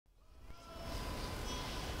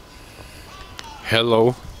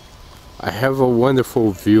Hello, I have a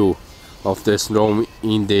wonderful view of the snow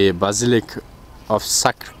in the Basilica of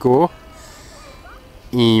Sacré-Cœur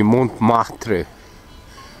in Montmartre,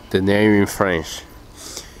 the name in French.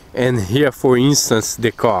 And here, for instance,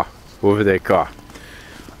 the car, over the car.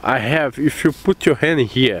 I have, if you put your hand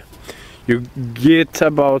here, you get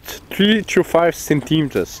about 3 to 5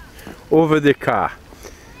 centimeters over the car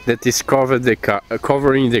that is covering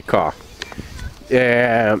the car.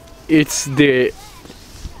 It's the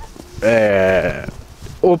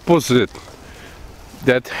opposite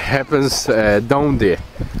that happens down there.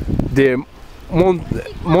 The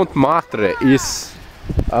Montmartre is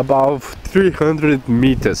above 300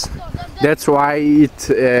 meters. That's why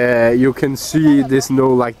you can see the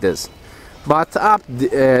snow like this. But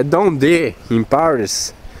down there in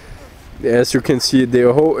Paris, as you can see,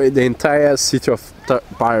 the entire city of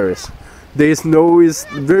Paris, the snow is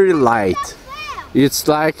very light. It's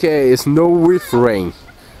like snow with rain,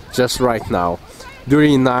 just right now.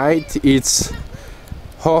 During night, it's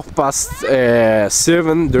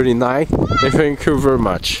 7:30 during night. And thank you very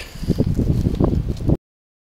much.